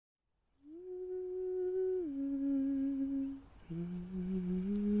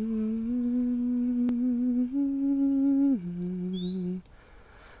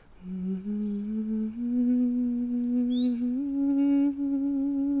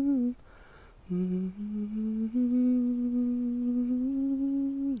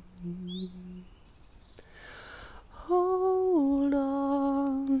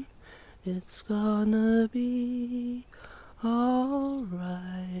It's gonna be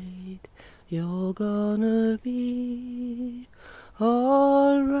alright. You're gonna be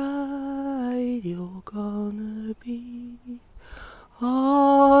alright. You're gonna be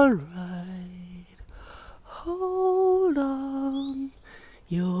alright. Hold on.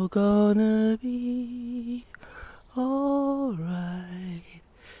 You're gonna be alright.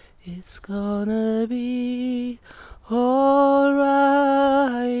 It's gonna be alright.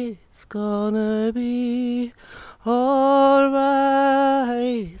 It's gonna be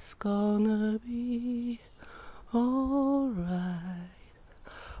alright. It's gonna be alright.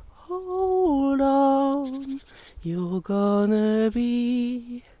 Hold on. You're gonna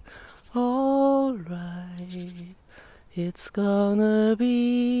be alright. It's gonna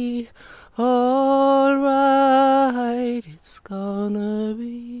be alright. It's gonna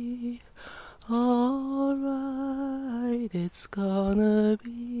be alright. It's gonna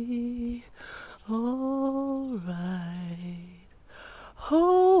be alright.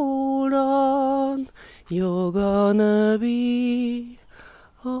 Hold on. You're gonna be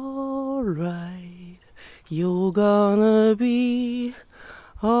alright. You're gonna be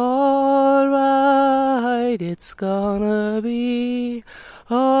alright. It's gonna be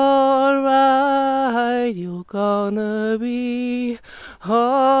alright. You're gonna be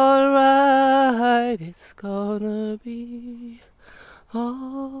alright. It's gonna be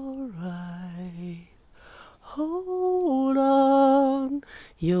alright. Hold on.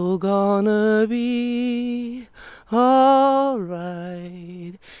 You're gonna be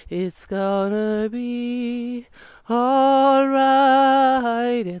alright. It's gonna be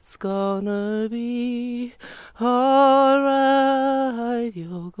alright. It's gonna be alright.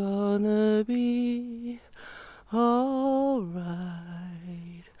 You're gonna be alright.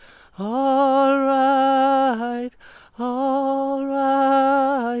 Alright.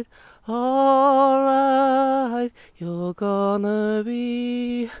 Alright. Alright. You're gonna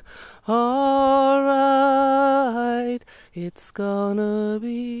be alright. It's gonna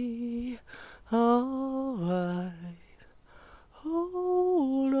be alright.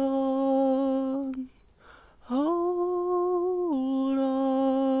 Hold on. Hold